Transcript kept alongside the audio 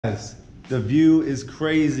Guys, the view is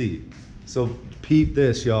crazy. So peep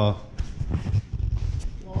this, y'all.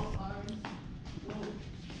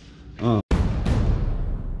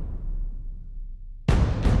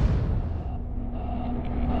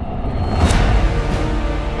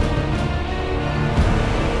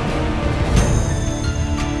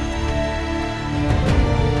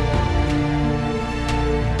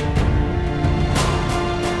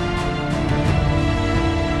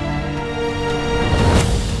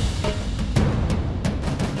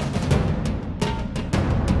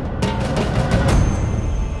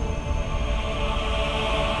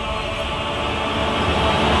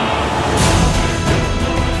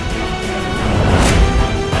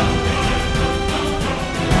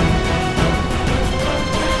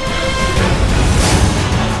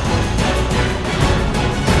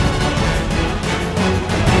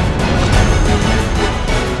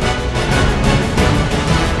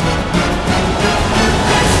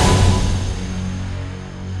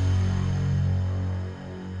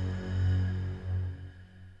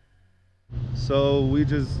 So we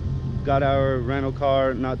just got our rental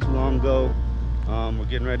car not too long ago. We're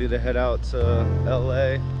getting ready to head out to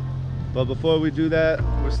LA. But before we do that,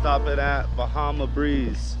 we're stopping at Bahama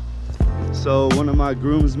Breeze. So one of my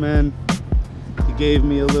groomsmen, he gave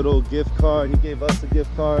me a little gift card. He gave us a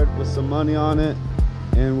gift card with some money on it.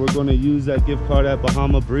 And we're gonna use that gift card at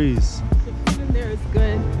Bahama Breeze. The food in there is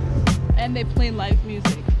good. And they play live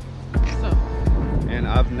music. And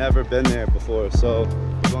I've never been there before, so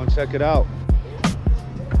we're gonna check it out.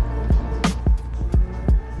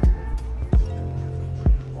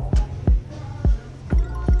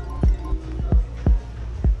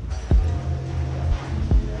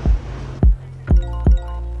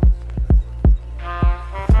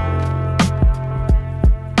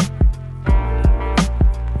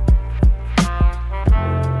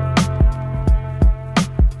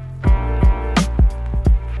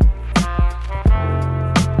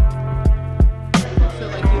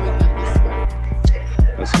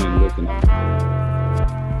 That's what I'm looking at.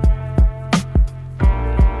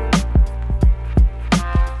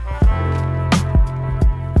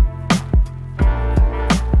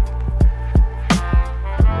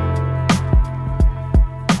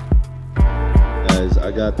 Guys,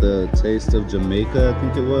 I got the taste of Jamaica, I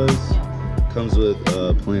think it was. Comes with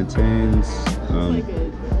plantains. Like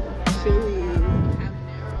a chili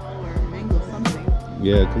habanero or mango something.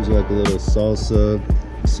 Yeah, it comes with like a little salsa,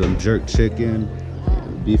 some jerk chicken,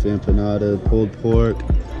 beef empanada, pulled pork,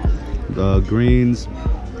 greens,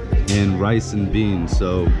 and rice and beans.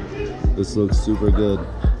 So this looks super good.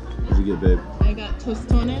 What'd you get, babe? I got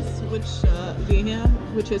tostones,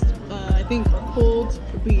 which is I think pulled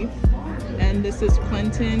beef, and this is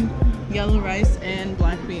plantain, yellow rice, and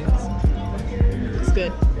black beans. It's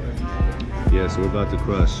good. Yeah, so we're about to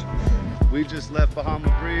crush. We just left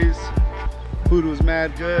Bahama Breeze. Food was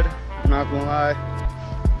mad good, I'm not gonna lie.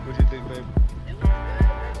 What'd you think, babe?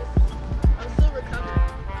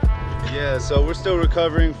 Yeah, so we're still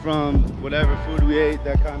recovering from whatever food we ate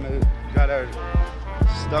that kind of got our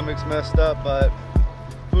stomachs messed up, but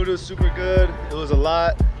food was super good. It was a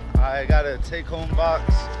lot. I got a take-home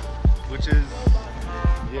box, which is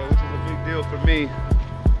a big deal for me,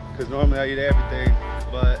 because normally I eat everything.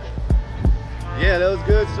 But yeah, that was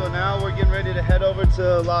good. So now we're getting ready to head over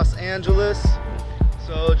to Los Angeles.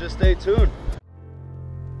 So just stay tuned.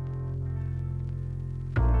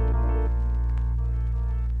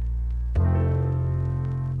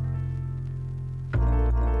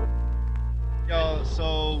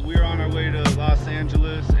 So we're on our way to Los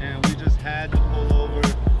Angeles, and we just had to pull over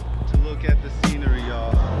to look at the scenery,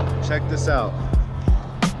 y'all. Check this out.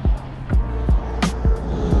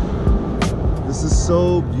 This is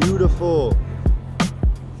so beautiful.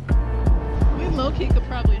 We low-key could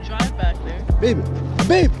probably drive back there.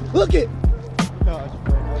 Babe, look it! No,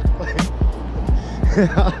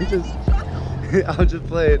 I'm just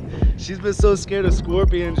playing. She's been so scared of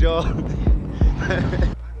scorpions, y'all.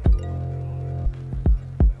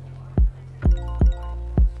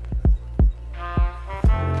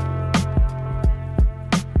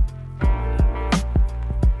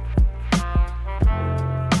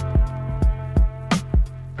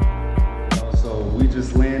 We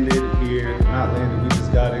just landed here, we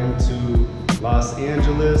just got into Los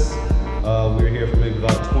Angeles. We were here for maybe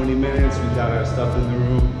about 20 minutes. We got our stuff in the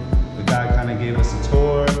room. The guy kind of gave us a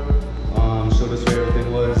tour, showed us where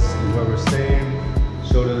everything was and where we're staying,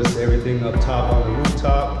 showed us everything up top on the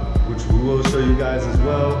rooftop, which we will show you guys as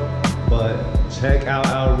well. But check out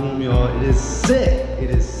our room, y'all. It is sick.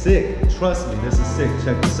 It is sick. Trust me, this is sick.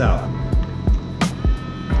 Check this out.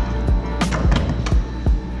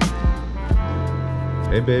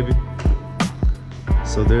 Hey, baby.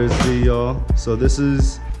 So there's the y'all. So this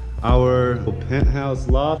is our penthouse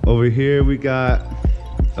loft. Over here we got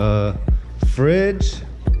a fridge.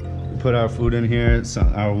 We put our food in here. It's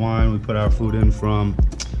our wine. We put our food in from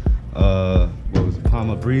what was it,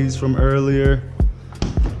 Palma Breeze from earlier.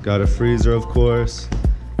 Got a freezer, of course.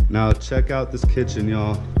 Now check out this kitchen,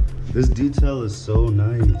 y'all. This detail is so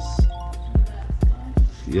nice.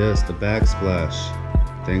 Yes, the backsplash.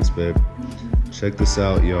 Thanks, babe. Check this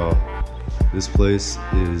out, y'all. This place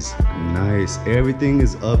is nice. Everything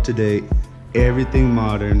is up to date, everything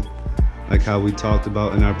modern, like how we talked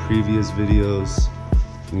about in our previous videos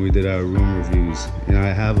when we did our room reviews. And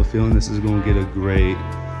I have a feeling this is gonna get a great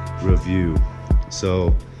review.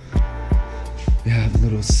 So, we have a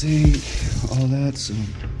little sink, all that, some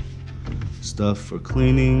stuff for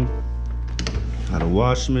cleaning. Got a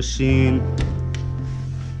washing machine.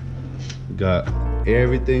 We got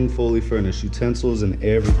everything fully furnished, utensils and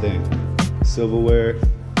everything. Silverware.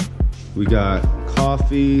 We got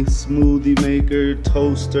coffee, smoothie maker,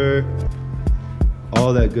 toaster,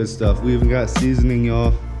 all that good stuff. We even got seasoning,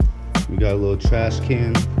 y'all. We got a little trash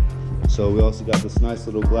can. So we also got this nice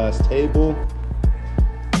little glass table.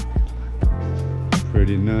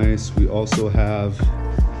 Pretty nice. We also have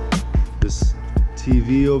this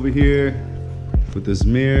TV over here with this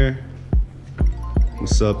mirror.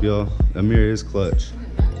 What's up, y'all? That mirror is clutch.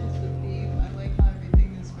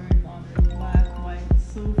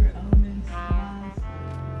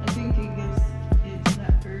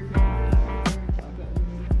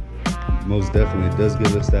 Most definitely does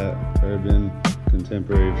give us that urban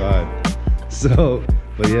contemporary vibe. So,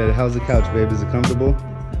 but yeah, how's the couch, babe? Is it comfortable?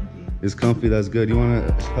 It's comfy, that's good. You wanna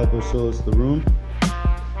help us show us the room?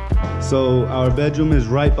 So our bedroom is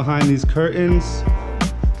right behind these curtains.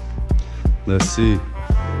 Let's see.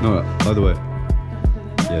 No, other way.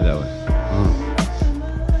 Yeah, that way.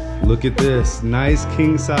 Look at this, nice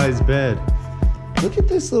king size bed. Look at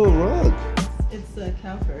this little rug. It's a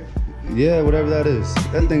cow fur. Yeah, whatever that is.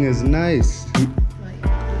 That thing is nice.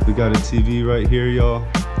 We got a TV right here, y'all.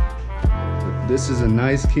 This is a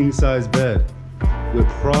nice king size bed with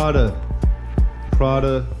Prada.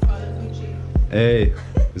 Hey,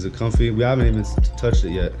 is it comfy? We haven't even touched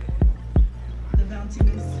it yet. The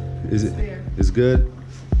bounciness is there. It's good?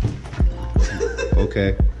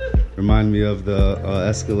 Okay. Remind me of the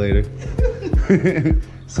escalator.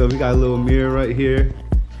 So we got a little mirror right here.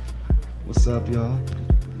 What's up, y'all?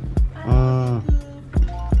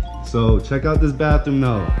 So check out this bathroom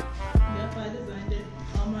now. Yep, I designed it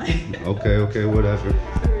on my. Okay, whatever.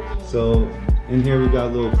 So in here we got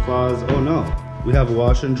a little closet. Oh no, we have a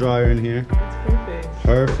washer and dryer in here. That's perfect.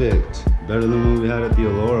 Perfect. Better than when we had at the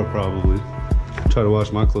Allura, probably. Try to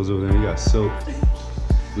wash my clothes over there. You got soap.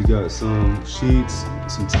 We got some sheets,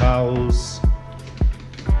 some towels.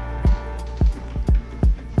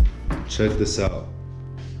 Check this out.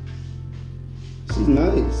 This is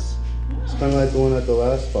nice. It's kind of like the one at the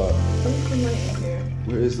last spot. Where's the light in here?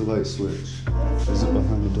 Where is the light switch? Is it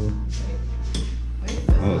behind the door?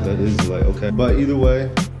 Oh, that is the light. Okay. But either way,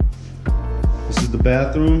 this is the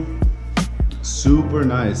bathroom. Super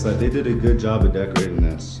nice. Like, they did a good job of decorating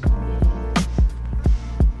this.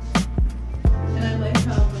 And I like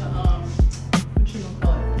how the the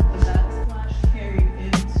backsplash carried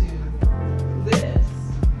into this.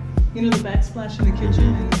 You know, the backsplash in the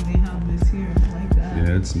kitchen, and then they have this here. I like that.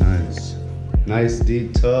 Yeah, it's nice. Nice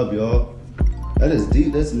deep tub, y'all. That is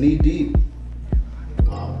deep. That's knee deep.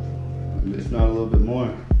 Wow. If not a little bit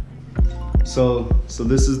more. So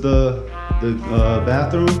this is the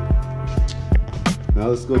bathroom. Now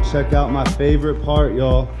let's go check out my favorite part,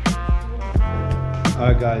 y'all. All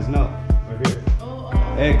right, guys. No, right here.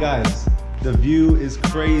 Hey, guys. The view is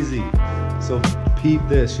crazy. So peep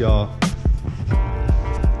this, y'all.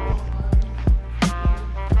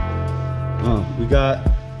 We got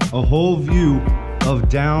a whole view of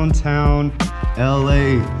downtown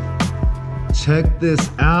LA. Check this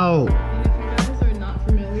out. And if you guys are not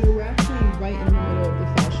familiar, we're actually right in the middle of the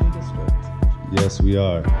fashion district. Yes, we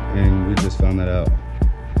are, and we just found that out.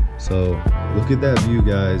 So look at that view,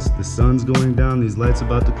 guys. The sun's going down, these lights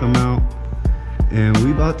about to come out, and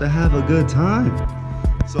we about to have a good time.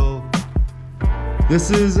 So this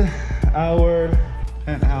is our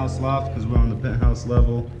penthouse loft, because we're on the penthouse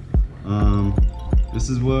level. This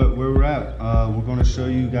is where we're at. We're going to show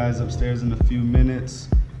you guys upstairs in a few minutes.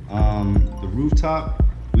 The rooftop,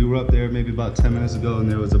 we were up there maybe about 10 minutes ago, and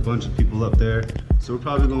there was a bunch of people up there. So we're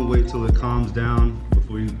probably going to wait till it calms down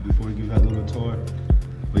before we give that little tour.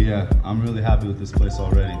 But yeah, I'm really happy with this place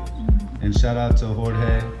already. And shout out to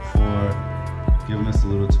Jorge for giving us a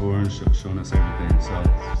little tour and showing us everything. So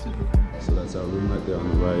Super cool. So that's our room right there on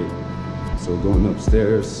the right. So going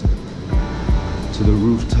upstairs to the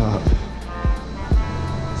rooftop.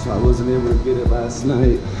 So I wasn't able to get it last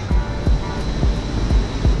night.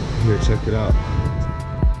 Here, check it out.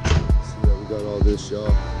 So yeah, we got all this,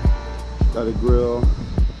 y'all. Got a grill,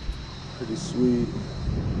 pretty sweet.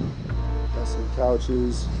 Got some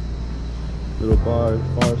couches, little bar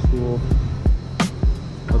stool.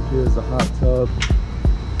 Up here is the hot tub.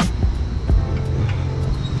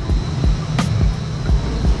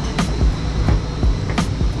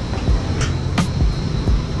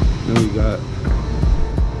 Then we got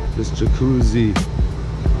this jacuzzi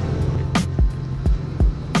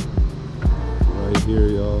right here,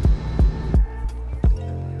 y'all.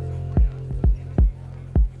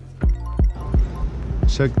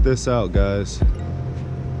 Check this out, guys.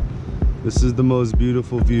 This is the most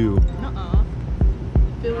beautiful view.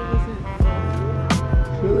 Philly wasn't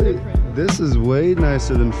Philly, this is way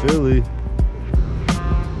nicer than Philly.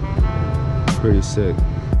 Pretty sick.